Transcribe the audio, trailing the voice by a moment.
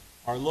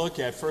our look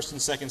at 1st and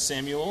 2nd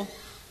Samuel.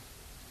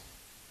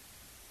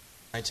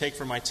 I take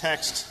for my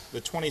text the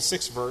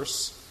 26th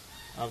verse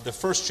of the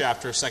first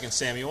chapter of 2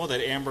 Samuel that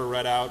Amber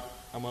read out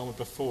a moment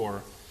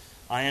before.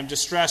 I am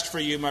distressed for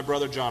you, my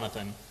brother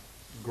Jonathan.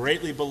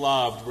 Greatly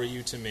beloved were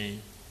you to me.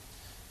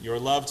 Your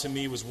love to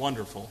me was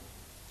wonderful,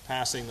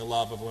 passing the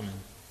love of women.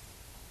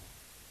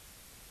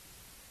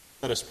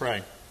 Let us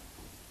pray.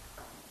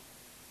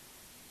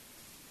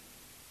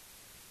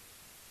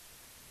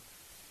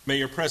 May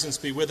your presence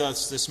be with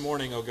us this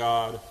morning, O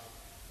God.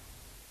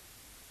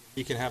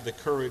 We can have the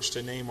courage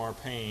to name our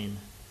pain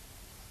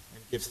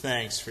and give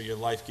thanks for your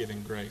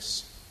life-giving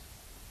grace.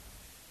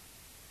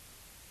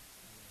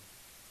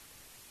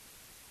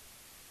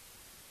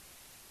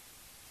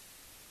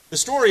 The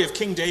story of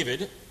King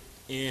David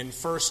in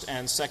 1st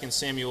and 2nd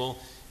Samuel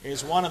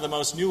is one of the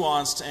most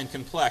nuanced and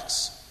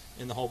complex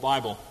in the whole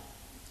Bible.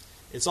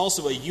 It's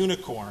also a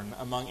unicorn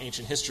among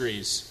ancient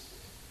histories,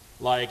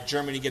 like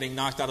Germany getting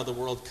knocked out of the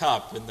World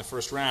Cup in the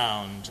first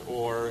round,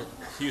 or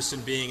Houston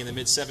being in the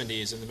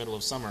mid-70s in the middle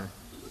of summer.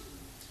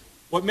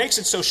 What makes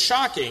it so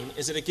shocking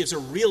is that it gives a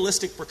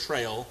realistic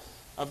portrayal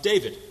of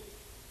David.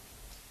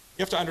 You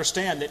have to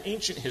understand that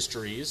ancient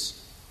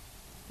histories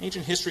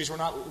were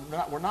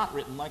not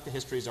written like the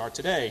histories are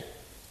today.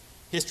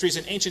 Histories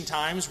in ancient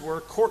times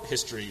were court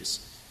histories,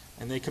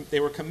 and they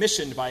were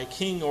commissioned by a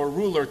king or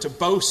ruler to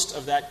boast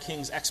of that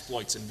king's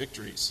exploits and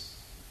victories.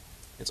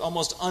 It's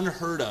almost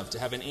unheard of to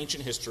have an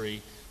ancient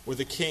history where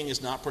the king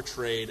is not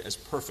portrayed as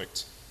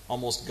perfect,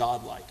 almost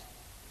godlike.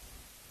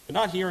 But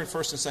not here in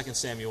 1st and 2nd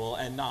Samuel,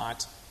 and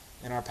not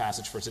in our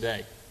passage for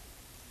today.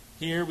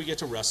 Here we get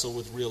to wrestle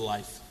with real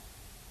life.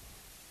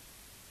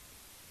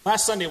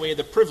 Last Sunday we had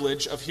the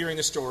privilege of hearing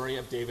the story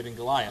of David and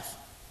Goliath.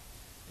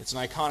 It's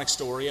an iconic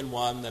story and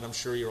one that I'm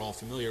sure you're all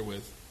familiar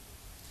with.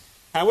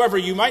 However,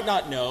 you might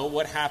not know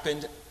what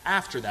happened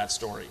after that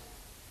story,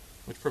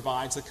 which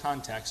provides the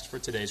context for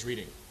today's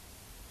reading.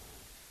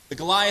 The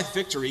Goliath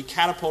victory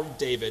catapulted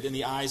David in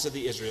the eyes of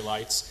the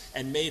Israelites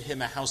and made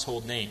him a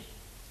household name.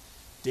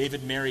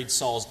 David married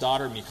Saul's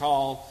daughter,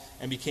 Michal,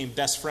 and became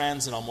best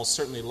friends and almost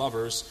certainly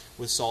lovers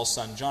with Saul's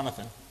son,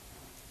 Jonathan.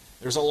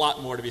 There's a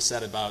lot more to be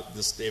said about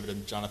this David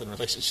and Jonathan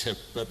relationship,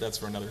 but that's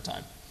for another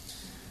time.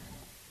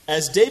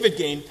 As David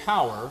gained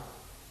power,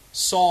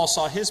 Saul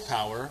saw his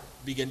power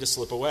begin to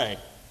slip away.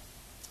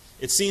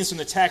 It seems from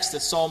the text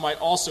that Saul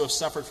might also have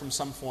suffered from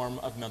some form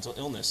of mental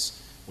illness,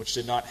 which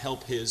did not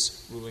help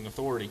his ruling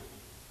authority.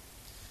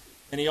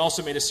 And he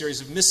also made a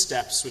series of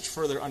missteps which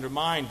further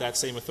undermined that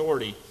same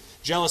authority.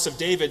 Jealous of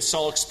David,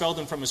 Saul expelled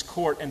him from his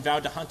court and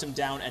vowed to hunt him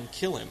down and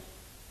kill him.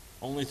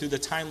 Only through the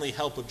timely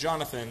help of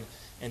Jonathan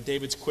and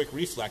David's quick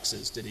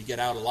reflexes did he get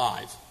out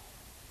alive.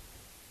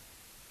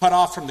 Cut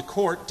off from the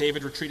court,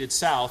 David retreated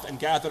south and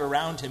gathered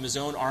around him his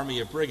own army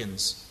of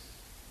brigands.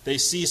 They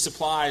seized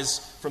supplies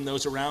from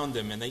those around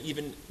them, and they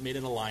even made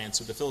an alliance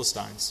with the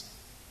Philistines.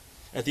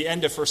 At the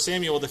end of 1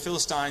 Samuel, the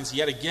Philistines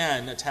yet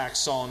again attacked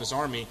Saul and his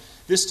army.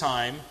 This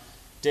time,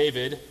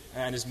 David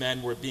and his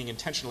men were being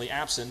intentionally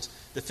absent.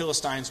 The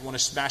Philistines won a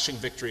smashing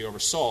victory over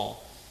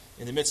Saul.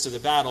 In the midst of the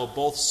battle,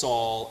 both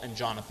Saul and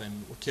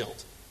Jonathan were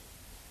killed.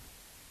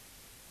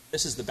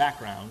 This is the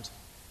background,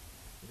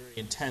 a very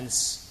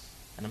intense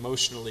and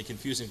emotionally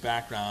confusing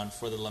background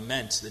for the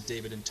lament that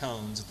David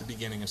intones at the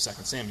beginning of 2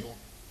 Samuel.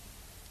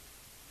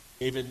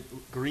 David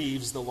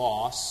grieves the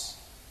loss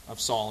of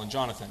Saul and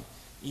Jonathan.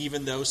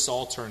 Even though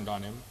Saul turned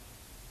on him,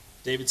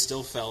 David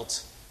still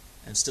felt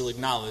and still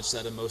acknowledged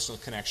that emotional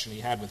connection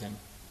he had with him.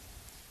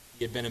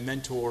 He had been a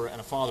mentor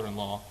and a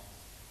father-in-law.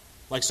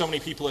 Like so many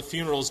people at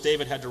funerals,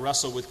 David had to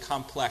wrestle with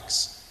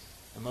complex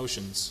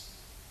emotions.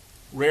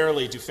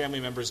 Rarely do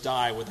family members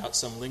die without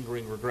some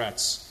lingering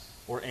regrets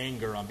or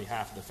anger on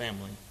behalf of the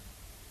family.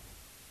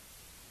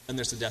 Then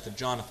there's the death of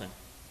Jonathan.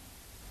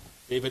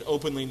 David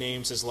openly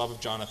names his love of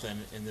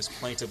Jonathan in this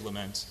plaintive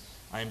lament.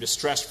 I am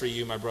distressed for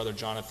you, my brother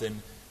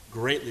Jonathan.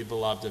 Greatly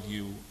beloved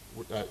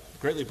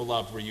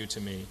were you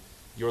to me.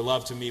 Your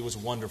love to me was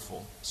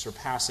wonderful,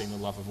 surpassing the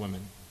love of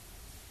women.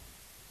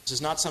 This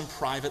is not some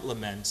private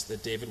lament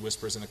that David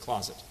whispers in a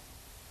closet.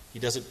 He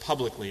does it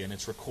publicly, and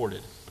it's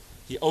recorded.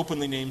 He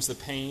openly names the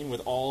pain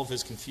with all of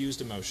his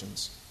confused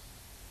emotions.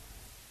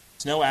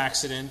 It's no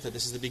accident that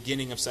this is the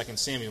beginning of 2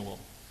 Samuel,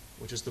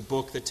 which is the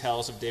book that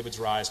tells of David's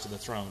rise to the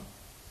throne.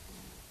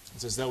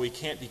 It's as though he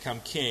can't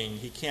become king,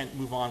 he can't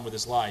move on with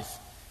his life,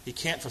 he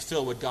can't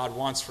fulfill what God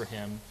wants for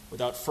him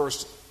without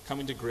first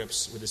coming to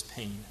grips with his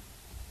pain,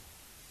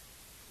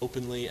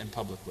 openly and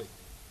publicly. I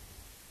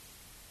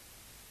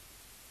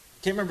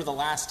can't remember the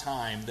last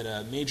time that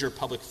a major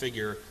public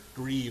figure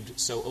grieved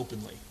so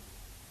openly.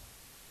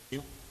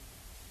 You?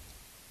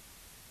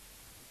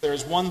 There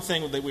is one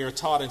thing that we are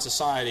taught in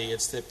society,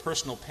 it's that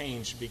personal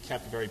pain should be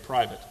kept very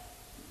private.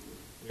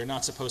 We are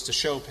not supposed to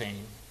show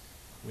pain.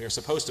 We are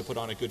supposed to put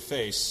on a good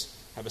face,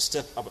 have a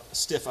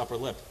stiff upper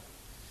lip.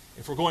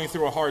 If we're going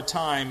through a hard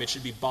time, it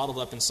should be bottled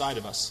up inside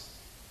of us.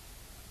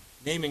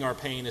 Naming our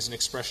pain is an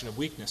expression of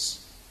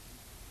weakness.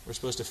 We're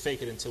supposed to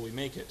fake it until we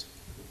make it.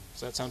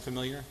 Does that sound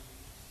familiar?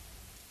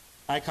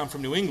 I come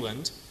from New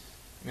England,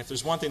 And if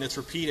there's one thing that's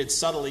repeated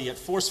subtly yet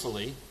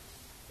forcefully,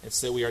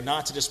 it's that we are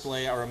not to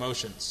display our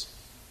emotions,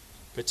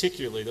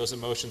 particularly those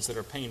emotions that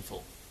are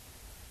painful.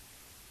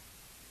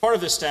 Part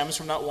of this stems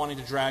from not wanting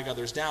to drag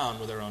others down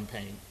with our own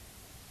pain.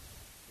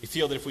 We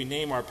feel that if we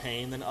name our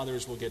pain, then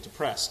others will get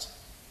depressed.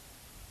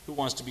 Who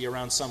wants to be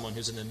around someone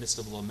who's in the midst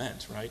of a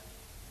lament, right?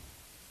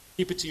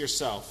 Keep it to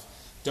yourself.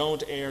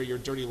 Don't air your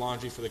dirty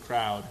laundry for the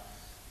crowd.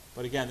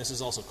 But again, this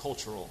is also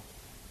cultural.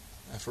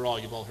 After all,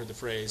 you've all heard the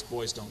phrase,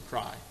 boys don't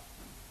cry.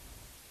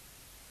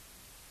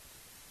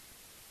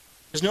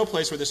 There's no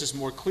place where this is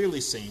more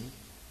clearly seen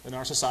than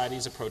our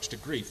society's approach to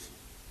grief.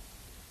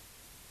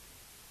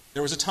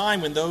 There was a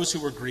time when those who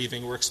were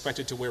grieving were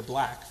expected to wear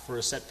black for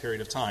a set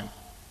period of time,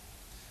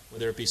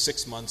 whether it be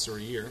 6 months or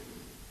a year.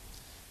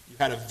 You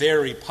had a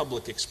very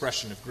public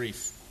expression of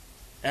grief.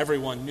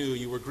 Everyone knew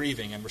you were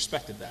grieving and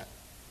respected that.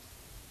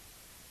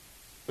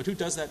 But who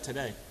does that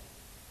today?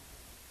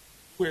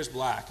 Who wears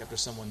black after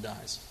someone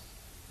dies?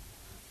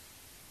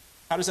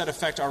 How does that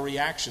affect our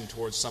reaction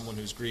towards someone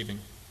who's grieving?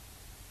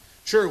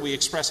 Sure, we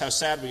express how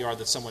sad we are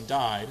that someone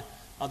died.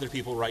 Other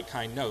people write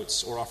kind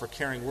notes or offer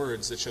caring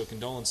words that show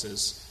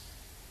condolences.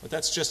 But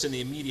that's just in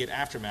the immediate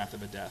aftermath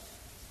of a death.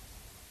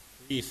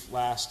 Grief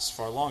lasts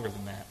far longer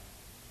than that.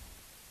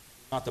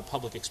 Not the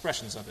public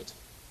expressions of it.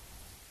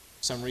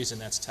 For some reason,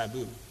 that's taboo.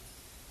 We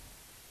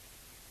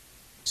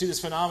see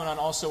this phenomenon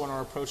also in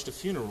our approach to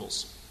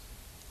funerals.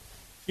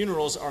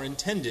 Funerals are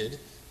intended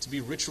to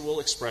be ritual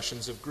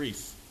expressions of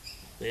grief.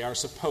 They are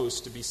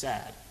supposed to be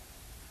sad.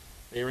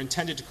 They are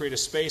intended to create a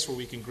space where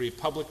we can grieve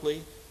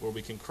publicly, where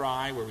we can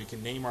cry, where we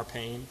can name our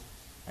pain,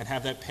 and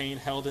have that pain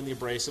held in the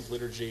embrace of the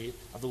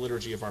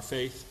liturgy of our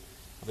faith,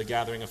 of the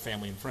gathering of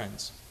family and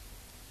friends.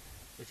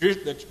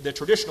 The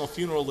traditional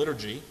funeral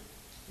liturgy,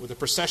 with the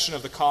procession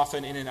of the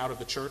coffin in and out of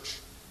the church,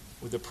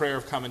 with the prayer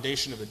of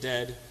commendation of the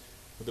dead,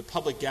 with the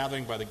public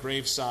gathering by the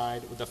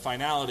graveside, with the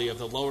finality of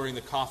the lowering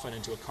the coffin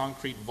into a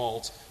concrete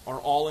vault, are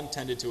all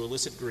intended to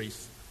elicit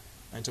grief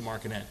and to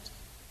mark an end.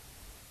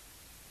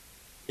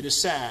 It is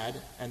sad,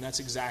 and that's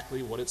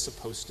exactly what it's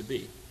supposed to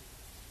be.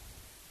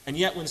 And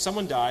yet, when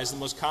someone dies, the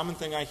most common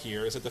thing I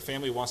hear is that the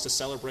family wants to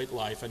celebrate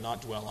life and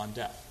not dwell on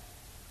death.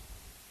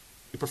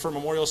 We prefer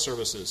memorial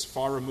services,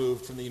 far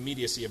removed from the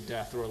immediacy of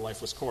death or a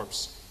lifeless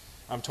corpse.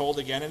 I'm told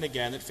again and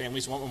again that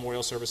families want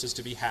memorial services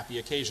to be happy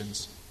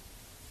occasions.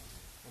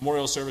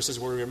 Memorial services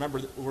where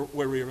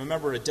we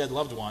remember a dead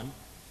loved one,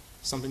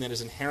 something that is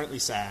inherently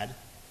sad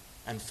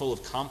and full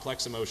of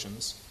complex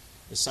emotions,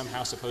 is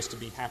somehow supposed to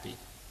be happy.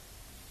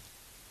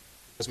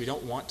 Because we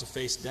don't want to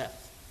face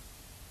death.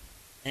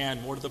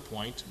 And more to the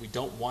point, we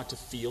don't want to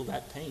feel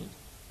that pain.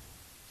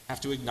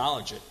 Have to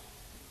acknowledge it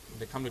and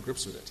to come to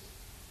grips with it.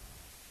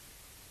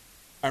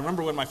 I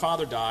remember when my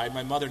father died,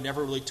 my mother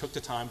never really took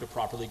the time to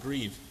properly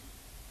grieve.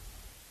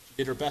 She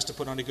did her best to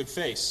put on a good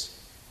face.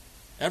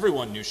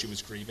 Everyone knew she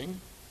was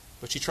grieving,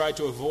 but she tried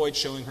to avoid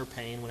showing her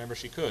pain whenever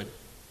she could.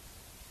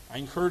 I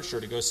encouraged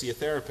her to go see a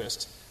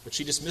therapist, but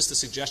she dismissed the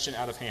suggestion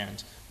out of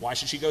hand. Why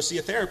should she go see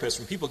a therapist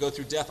when people go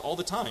through death all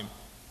the time?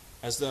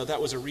 As though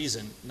that was a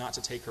reason not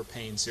to take her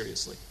pain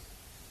seriously.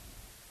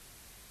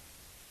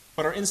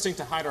 But our instinct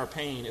to hide our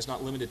pain is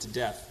not limited to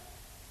death.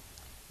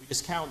 We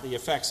discount the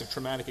effects of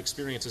traumatic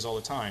experiences all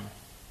the time.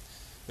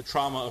 The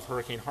trauma of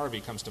Hurricane Harvey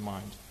comes to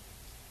mind.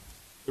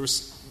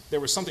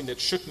 There was something that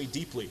shook me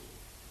deeply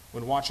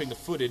when watching the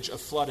footage of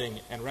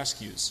flooding and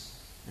rescues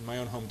in my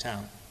own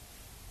hometown.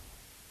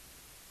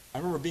 I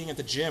remember being at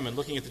the gym and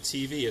looking at the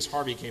TV as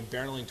Harvey came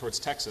barreling towards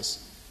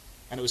Texas,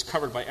 and it was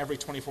covered by every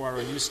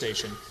 24-hour news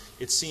station.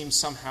 It seemed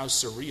somehow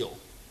surreal,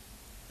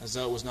 as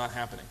though it was not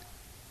happening.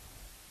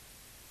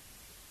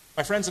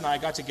 My friends and I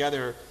got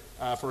together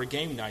for a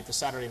game night the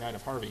Saturday night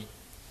of Harvey,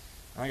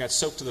 and I got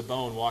soaked to the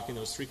bone walking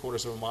those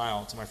 3/4 of a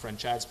mile to my friend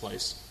Chad's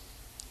place.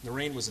 The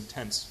rain was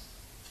intense.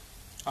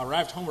 I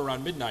arrived home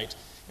around midnight,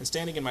 and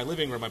standing in my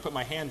living room, I put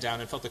my hand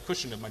down and felt the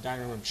cushion of my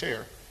dining room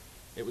chair.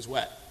 It was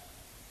wet.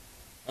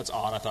 That's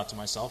odd, I thought to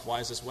myself. Why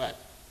is this wet?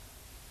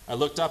 I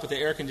looked up at the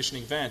air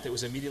conditioning vent that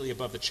was immediately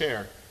above the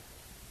chair.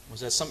 Was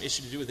that some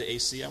issue to do with the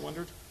AC, I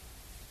wondered?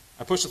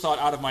 I pushed the thought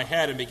out of my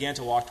head and began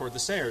to walk toward the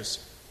stairs.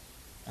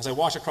 As I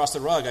walked across the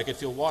rug, I could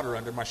feel water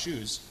under my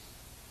shoes.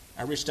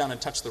 I reached down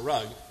and touched the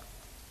rug.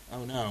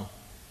 Oh no.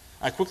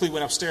 I quickly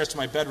went upstairs to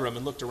my bedroom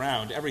and looked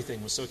around.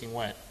 Everything was soaking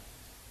wet.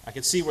 I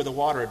could see where the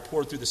water had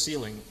poured through the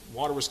ceiling.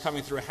 Water was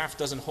coming through a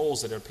half-dozen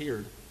holes that had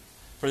appeared.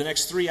 For the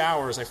next 3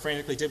 hours, I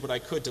frantically did what I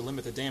could to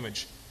limit the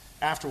damage.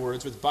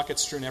 Afterwards, with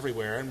buckets strewn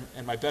everywhere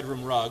and my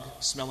bedroom rug,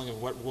 smelling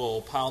of wet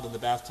wool, piled in the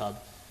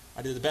bathtub,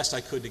 I did the best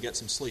I could to get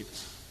some sleep.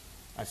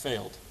 I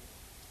failed.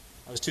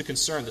 I was too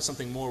concerned that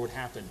something more would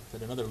happen,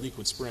 that another leak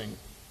would spring.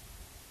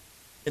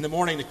 In the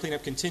morning, the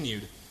cleanup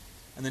continued,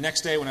 and the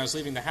next day when I was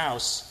leaving the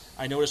house,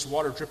 I noticed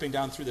water dripping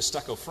down through the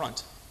stucco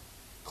front.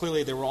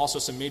 Clearly, there were also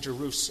some major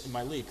roofs in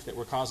my leak that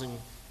were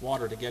causing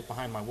water to get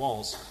behind my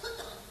walls.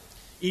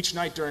 Each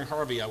night during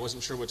Harvey, I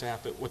wasn't sure what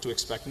to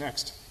expect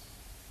next.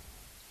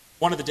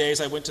 One of the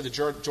days, I went to the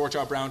George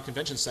R. Brown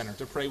Convention Center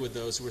to pray with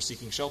those who were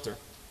seeking shelter.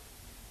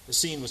 The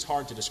scene was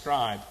hard to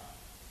describe.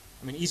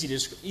 Easy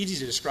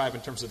to describe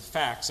in terms of the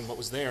facts and what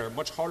was there,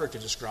 much harder to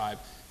describe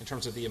in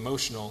terms of the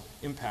emotional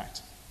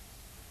impact.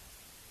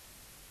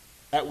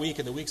 That week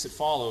and the weeks that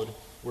followed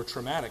were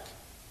traumatic.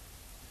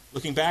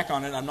 Looking back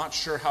on it, I'm not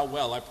sure how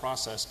well I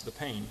processed the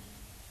pain.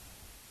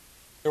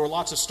 There were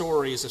lots of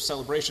stories of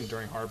celebration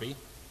during Harvey,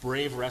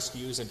 brave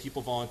rescues and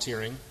people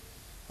volunteering,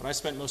 but I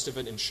spent most of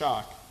it in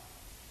shock,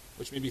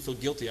 which made me feel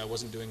guilty I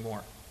wasn't doing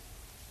more.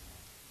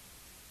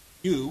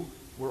 You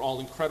were all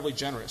incredibly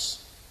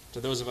generous to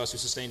those of us who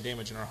sustained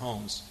damage in our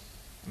homes,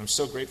 and I'm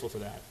so grateful for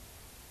that.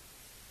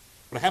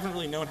 But I haven't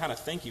really known how to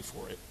thank you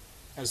for it,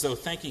 as though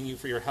thanking you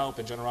for your help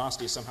and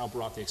generosity somehow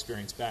brought the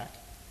experience back.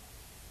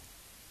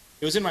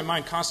 It was in my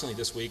mind constantly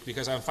this week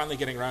because I'm finally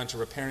getting around to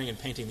repairing and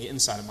painting the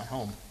inside of my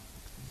home.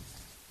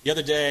 The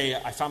other day,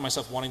 I found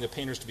myself wanting the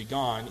painters to be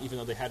gone, even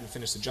though they hadn't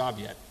finished the job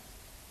yet.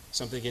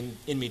 Something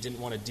in me didn't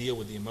want to deal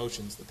with the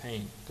emotions, the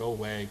pain. Go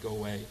away, go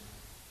away.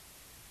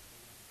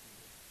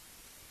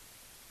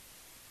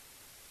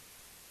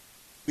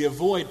 We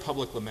avoid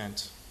public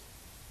lament.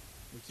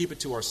 We keep it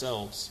to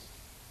ourselves.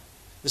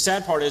 The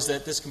sad part is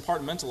that this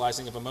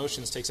compartmentalizing of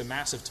emotions takes a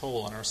massive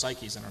toll on our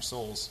psyches and our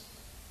souls.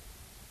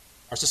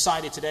 Our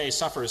society today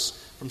suffers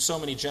from so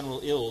many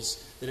general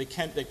ills that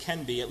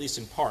can be, at least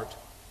in part,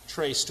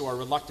 traced to our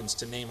reluctance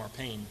to name our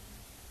pain.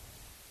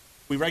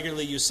 We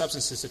regularly use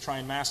substances to try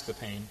and mask the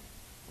pain,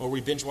 or we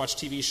binge-watch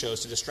TV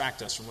shows to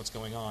distract us from what's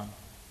going on.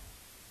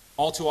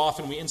 All too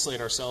often, we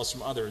insulate ourselves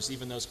from others,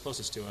 even those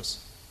closest to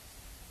us.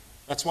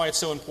 That's why it's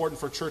so important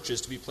for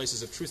churches to be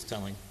places of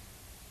truth-telling,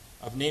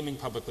 of naming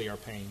publicly our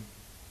pain,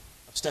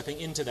 of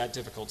stepping into that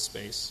difficult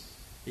space,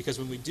 because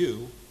when we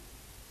do,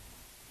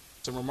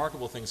 some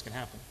remarkable things can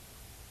happen.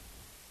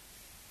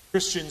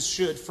 Christians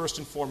should, first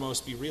and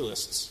foremost, be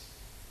realists.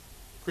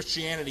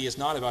 Christianity is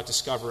not about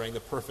discovering the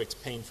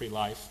perfect, pain-free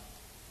life,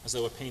 as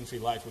though a pain-free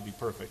life would be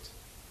perfect.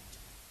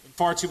 In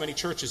far too many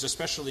churches,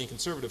 especially in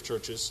conservative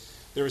churches,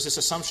 there is this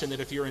assumption that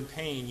if you're in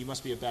pain, you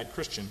must be a bad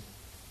Christian.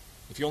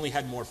 If you only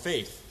had more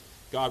faith,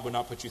 God would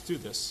not put you through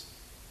this.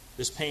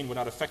 This pain would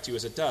not affect you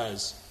as it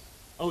does.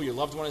 Oh, your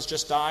loved one has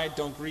just died?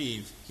 Don't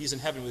grieve. He's in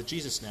heaven with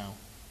Jesus now.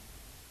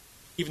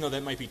 Even though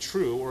that might be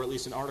true, or at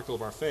least an article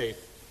of our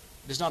faith,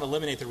 it does not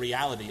eliminate the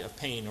reality of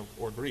pain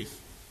or grief.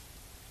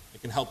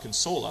 It can help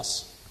console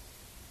us,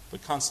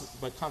 but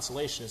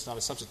consolation is not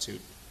a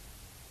substitute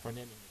for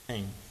naming the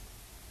pain.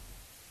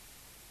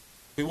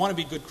 If we want to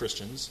be good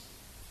Christians,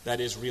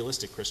 that is,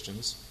 realistic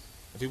Christians,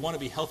 if we want to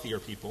be healthier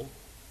people,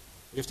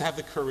 we have to have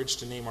the courage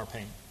to name our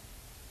pain.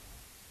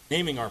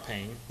 Naming our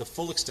pain, the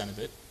full extent of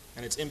it,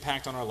 and its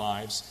impact on our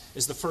lives,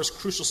 is the first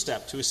crucial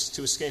step to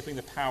escaping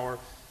the power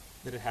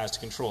that it has to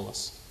control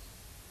us.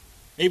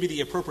 Maybe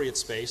the appropriate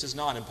space is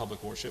not in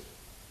public worship,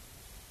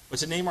 but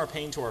to name our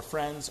pain to our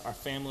friends, our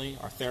family,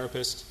 our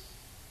therapist,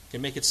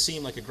 can make it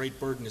seem like a great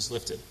burden is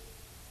lifted,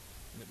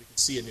 and that we can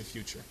see a new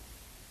future.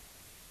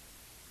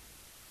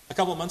 A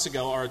couple of months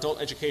ago, our adult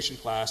education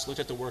class looked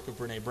at the work of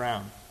Brene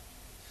Brown.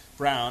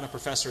 Brown, a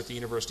professor at the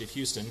University of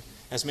Houston,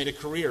 has made a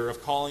career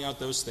of calling out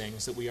those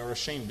things that we are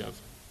ashamed of.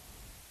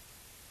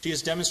 She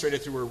has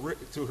demonstrated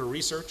through her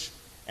research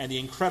and the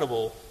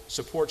incredible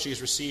support she has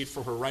received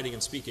for her writing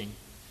and speaking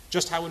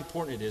just how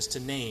important it is to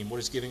name what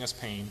is giving us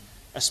pain,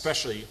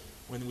 especially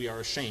when we are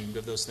ashamed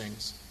of those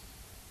things.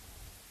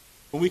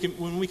 When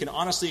we can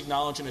honestly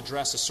acknowledge and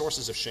address the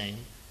sources of shame,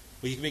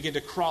 we can begin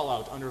to crawl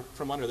out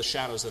from under the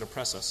shadows that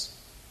oppress us.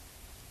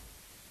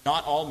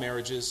 Not all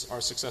marriages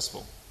are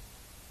successful.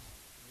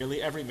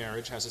 Nearly every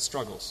marriage has its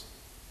struggles.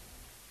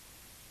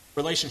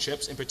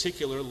 Relationships, in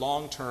particular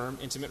long-term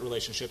intimate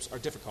relationships, are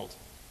difficult.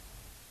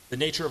 The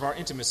nature of our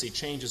intimacy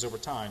changes over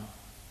time.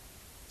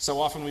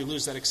 So often we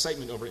lose that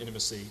excitement over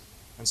intimacy,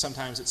 and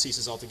sometimes it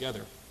ceases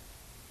altogether.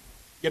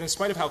 Yet in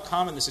spite of how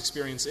common this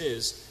experience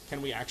is,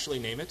 can we actually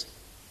name it?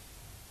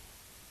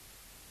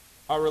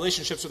 Our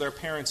relationships with our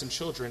parents and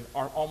children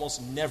are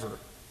almost never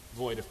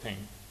void of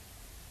pain.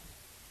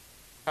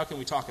 How can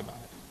we talk about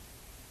it?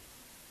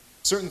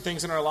 Certain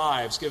things in our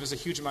lives give us a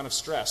huge amount of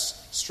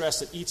stress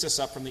that eats us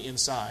up from the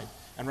inside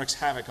and wreaks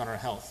havoc on our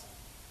health.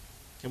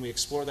 Can we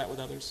explore that with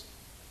others?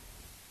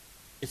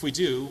 If we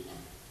do,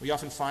 we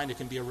often find it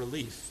can be a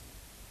relief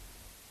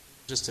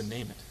just to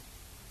name it.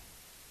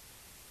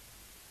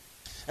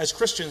 As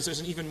Christians, there's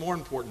an even more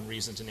important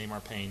reason to name our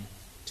pain,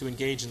 to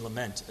engage in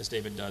lament, as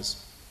David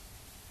does.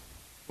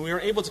 When we are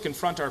able to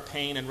confront our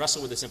pain and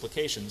wrestle with its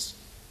implications,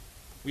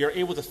 we are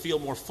able to feel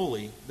more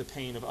fully the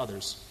pain of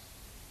others.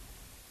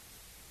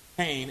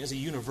 Pain is a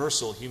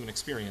universal human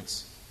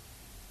experience.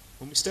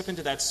 When we step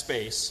into that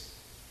space,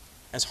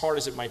 as hard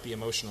as it might be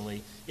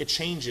emotionally, it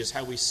changes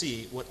how we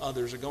see what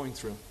others are going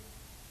through.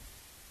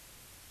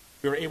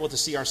 We are able to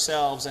see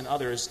ourselves and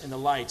others in the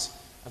light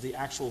of the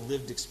actual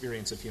lived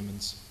experience of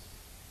humans.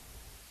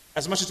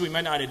 As much as we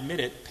might not admit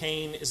it,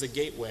 pain is a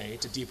gateway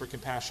to deeper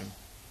compassion.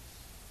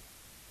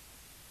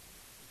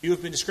 If you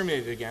have been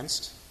discriminated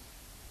against,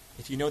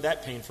 if you know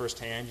that pain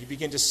firsthand, you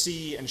begin to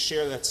see and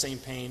share that same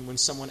pain when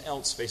someone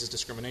else faces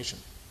discrimination.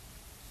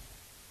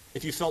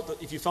 If you felt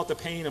the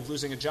pain of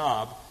losing a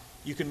job,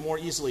 you can more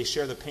easily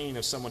share the pain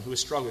of someone who is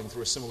struggling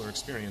through a similar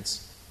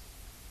experience.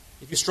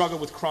 If you struggle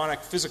with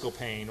chronic physical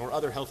pain or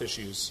other health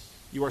issues,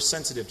 you are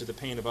sensitive to the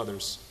pain of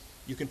others.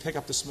 You can pick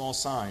up the small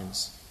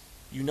signs.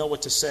 You know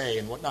what to say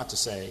and what not to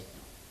say.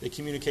 It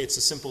communicates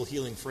the simple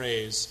healing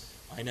phrase,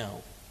 "I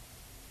know."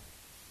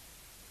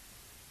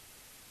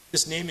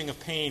 This naming of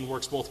pain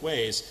works both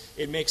ways.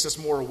 It makes us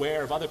more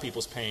aware of other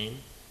people's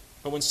pain,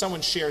 but when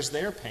someone shares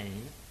their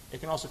pain, it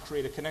can also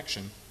create a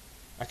connection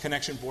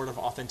born of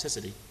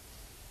authenticity.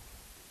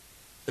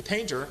 The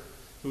painter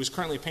who is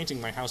currently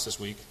painting my house this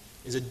week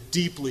is a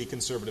deeply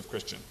conservative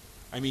Christian.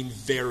 I mean,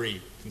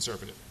 very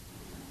conservative.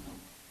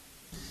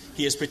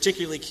 He is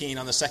particularly keen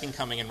on the second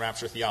coming and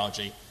rapture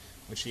theology,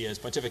 which he has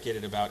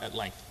pontificated about at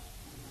length.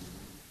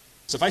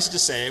 Suffice it to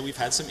say, we've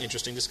had some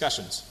interesting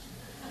discussions.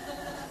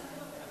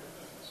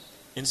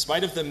 In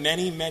spite of the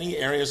many, many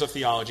areas of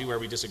theology where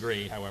we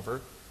disagree,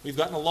 however, we've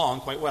gotten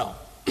along quite well.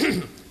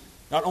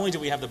 Not only do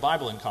we have the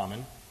Bible in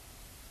common,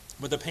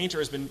 but the painter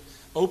has been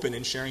open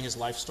in sharing his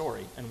life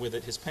story, and with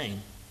it his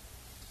pain.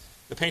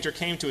 The painter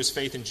came to his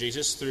faith in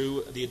Jesus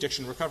through the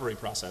addiction recovery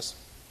process.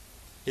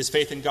 His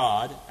faith in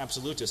God,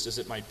 absolutist as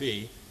it might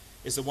be,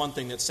 is the one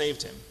thing that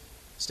saved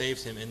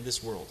him in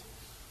this world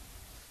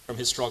from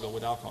his struggle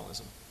with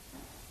alcoholism.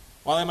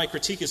 While I might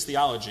critique his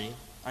theology,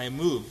 I am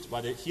moved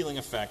by the healing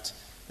effect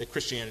that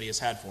Christianity has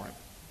had for him.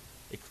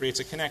 It creates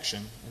a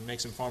connection and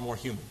makes him far more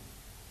human.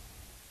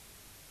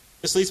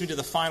 This leads me to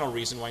the final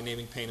reason why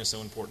naming pain is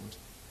so important.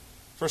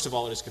 First of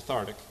all, it is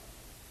cathartic.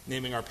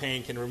 Naming our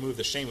pain can remove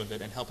the shame of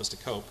it and help us to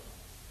cope.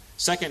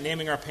 Second,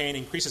 naming our pain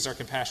increases our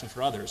compassion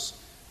for others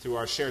through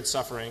our shared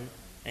suffering,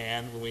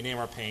 and when we name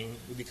our pain,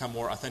 we become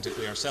more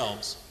authentically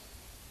ourselves.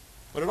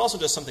 But it also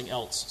does something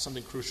else,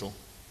 something crucial.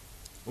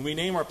 When we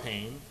name our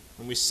pain,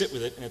 when we sit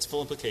with it and its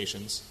full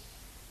implications,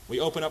 we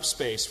open up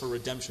space for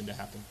redemption to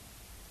happen.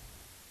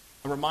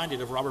 I'm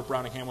reminded of Robert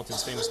Browning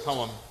Hamilton's famous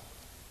poem,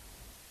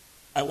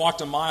 "I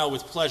walked a mile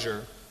with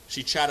pleasure,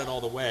 she chatted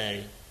all the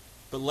way,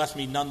 but left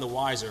me none the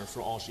wiser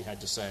for all she had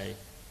to say.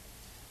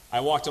 I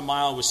walked a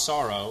mile with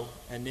sorrow,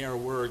 and ne'er a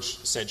word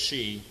said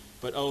she,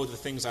 but oh, the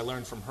things I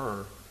learned from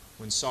her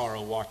when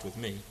sorrow walked with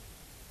me."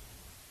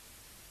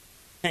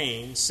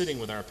 Pain, sitting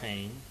with our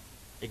pain,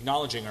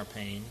 acknowledging our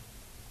pain,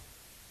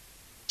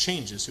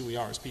 changes who we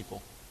are as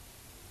people.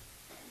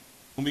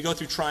 When we go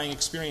through trying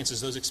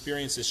experiences, those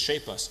experiences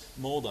shape us,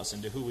 mold us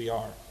into who we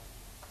are.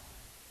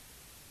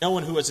 No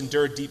one who has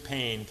endured deep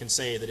pain can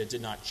say that it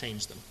did not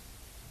change them.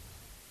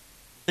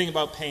 The thing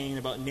about pain,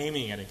 about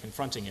naming it and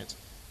confronting it,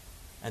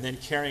 and then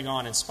carrying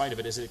on in spite of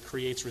it, is that it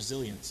creates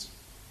resilience.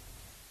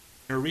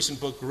 In her recent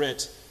book,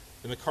 Grit,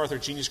 the MacArthur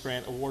Genius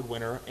Grant Award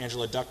winner,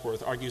 Angela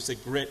Duckworth, argues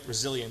that grit,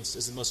 resilience,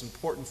 is the most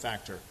important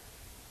factor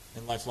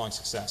in lifelong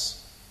success.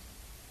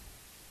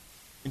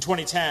 In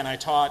 2010, I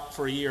taught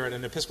for a year at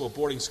an Episcopal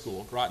boarding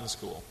school, Groton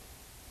School.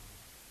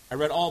 I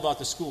read all about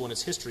the school and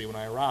its history when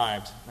I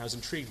arrived, and I was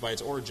intrigued by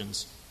its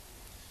origins.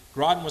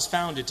 Groton was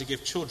founded to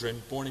give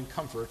children born in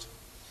comfort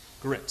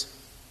grit.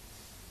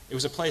 It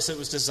was a place that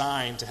was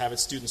designed to have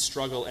its students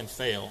struggle and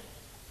fail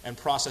and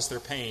process their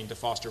pain to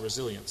foster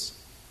resilience.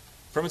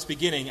 From its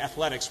beginning,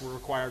 athletics were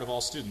required of all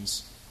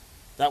students.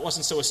 That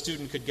wasn't so a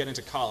student could get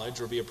into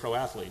college or be a pro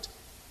athlete.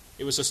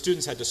 It was so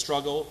students had to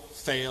struggle,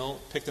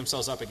 fail, pick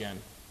themselves up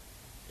again.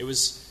 It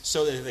was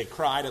so that they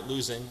cried at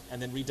losing and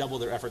then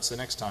redoubled their efforts the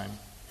next time.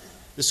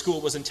 The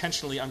school was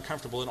intentionally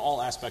uncomfortable in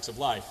all aspects of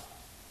life.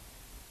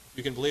 If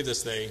you can believe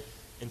this, they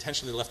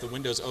intentionally left the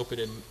windows open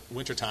in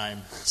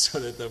wintertime so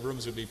that the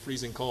rooms would be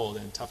freezing cold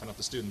and toughen up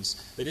the students.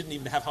 They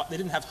didn't have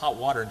hot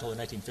water until the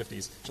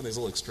 1950s. Something's a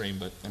little extreme,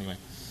 but anyway.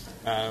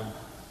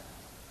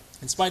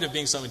 In spite of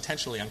being so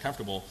intentionally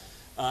uncomfortable,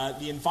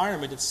 the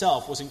environment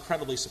itself was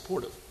incredibly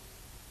supportive.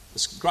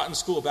 The Groton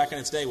School back in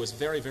its day was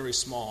very, very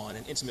small and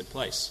an intimate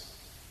place.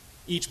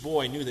 Each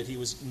boy knew that he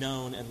was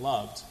known and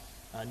loved,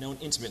 known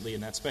intimately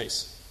in that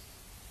space.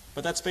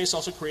 But that space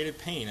also created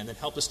pain and then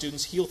helped the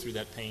students heal through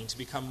that pain to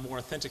become more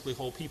authentically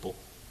whole people,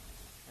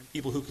 and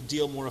people who could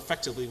deal more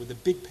effectively with the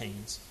big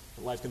pains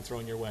that life can throw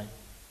in your way.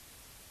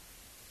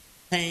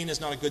 Pain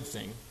is not a good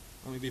thing.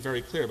 Let me be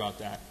very clear about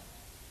that.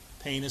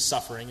 Pain is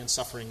suffering, and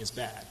suffering is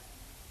bad.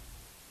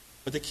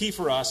 But the key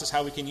for us is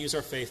how we can use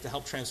our faith to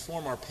help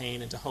transform our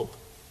pain into hope.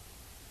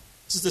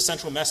 This is the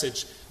central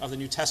message of the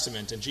New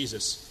Testament and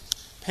Jesus.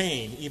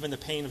 Pain, even the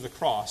pain of the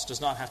cross, does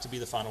not have to be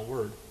the final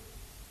word.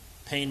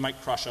 Pain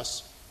might crush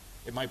us.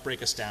 It might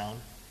break us down.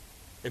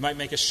 It might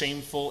make us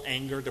shameful,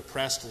 anger,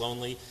 depressed,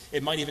 lonely.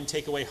 It might even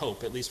take away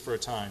hope, at least for a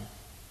time.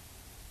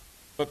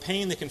 But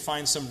pain that can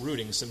find some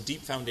rooting, some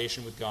deep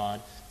foundation with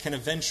God, can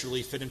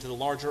eventually fit into the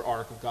larger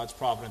arc of God's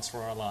providence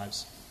for our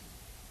lives.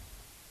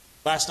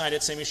 Last night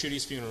at Sammy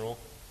Schuette's funeral,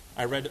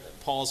 I read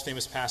Paul's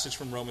famous passage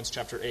from Romans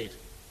chapter 8.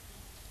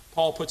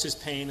 Paul puts his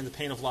pain and the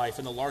pain of life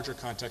in the larger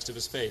context of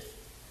his faith.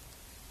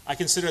 I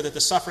consider that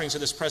the sufferings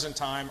of this present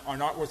time are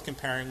not worth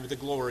comparing with the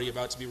glory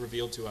about to be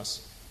revealed to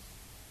us.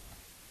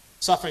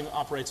 Suffering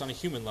operates on a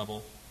human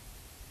level.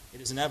 It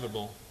is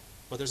inevitable,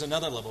 but there's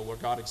another level where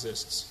God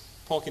exists.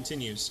 Paul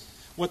continues,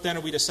 What then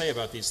are we to say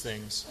about these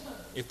things?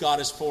 If God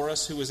is for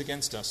us, who is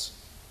against us?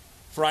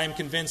 For I am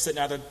convinced that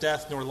neither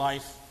death nor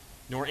life,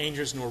 nor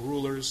angels nor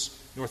rulers,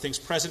 nor things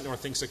present nor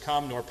things to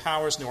come, nor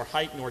powers, nor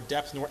height, nor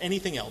depth, nor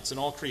anything else in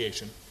all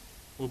creation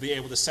will be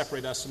able to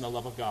separate us from the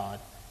love of God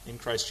in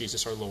Christ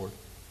Jesus our Lord.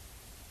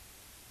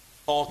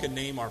 Paul can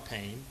name our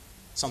pain,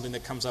 something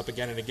that comes up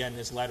again and again in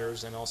his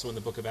letters and also in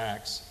the book of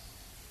Acts.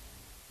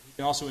 He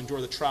can also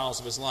endure the trials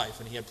of his life,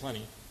 and he had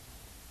plenty.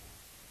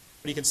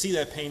 But he can see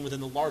that pain within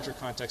the larger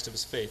context of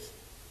his faith.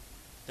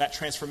 That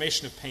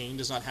transformation of pain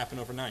does not happen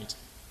overnight.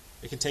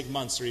 It can take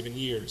months or even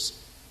years.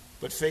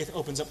 But faith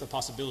opens up the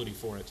possibility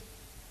for it,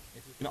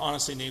 if we can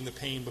honestly name the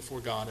pain before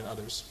God and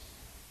others.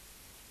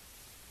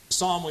 The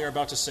psalm we are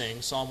about to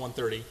sing, Psalm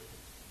 130,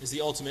 is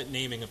the ultimate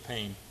naming of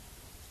pain.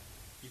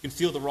 You can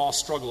feel the raw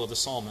struggle of the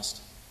psalmist.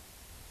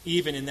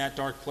 Even in that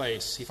dark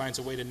place, he finds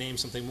a way to name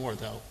something more,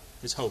 though,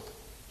 his hope.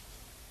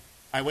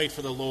 I wait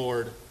for the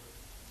Lord,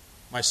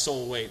 my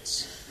soul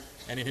waits,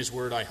 and in his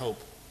word I hope.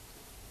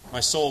 My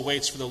soul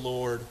waits for the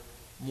Lord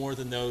more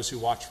than those who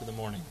watch for the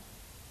morning.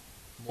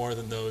 More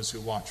than those who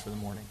watch for the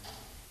morning.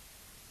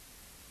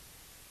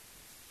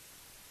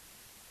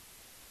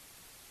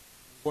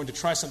 We're going to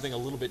try something a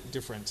little bit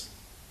different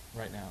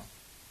right now.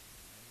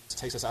 This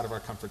takes us out of our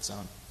comfort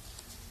zone.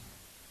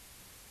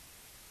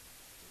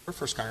 We're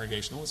First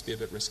Congregational. Let's be a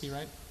bit risky,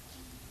 right?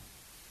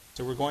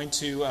 So we're going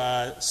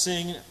to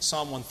sing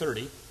Psalm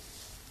 130,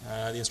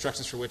 the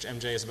instructions for which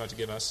MJ is about to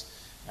give us.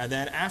 And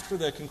then after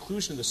the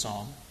conclusion of the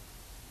psalm,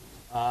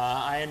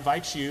 I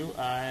invite you,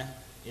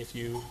 if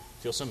you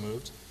feel so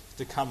moved,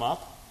 to come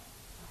up.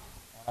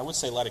 I would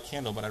say light a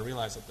candle, but I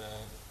realize that the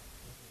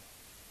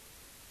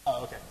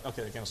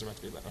candles are about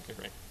to be lit. Okay,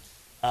 great.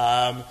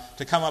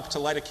 To come up, to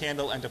light a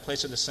candle, and to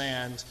place it in the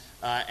sand,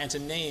 and to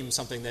name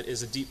something that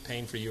is a deep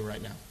pain for you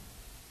right now.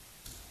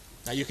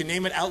 Now, you can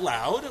name it out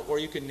loud, or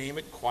you can name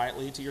it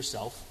quietly to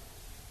yourself,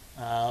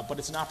 but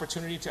it's an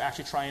opportunity to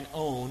actually try and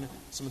own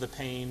some of the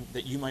pain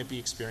that you might be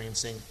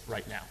experiencing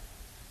right now.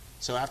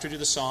 So after we do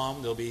the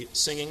psalm, there'll be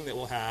singing that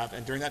we'll have,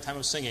 and during that time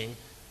of singing,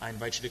 I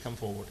invite you to come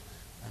forward.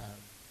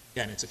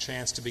 Again, it's a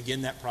chance to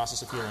begin that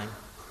process of healing,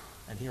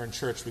 and here in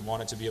church, we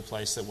want it to be a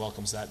place that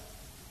welcomes that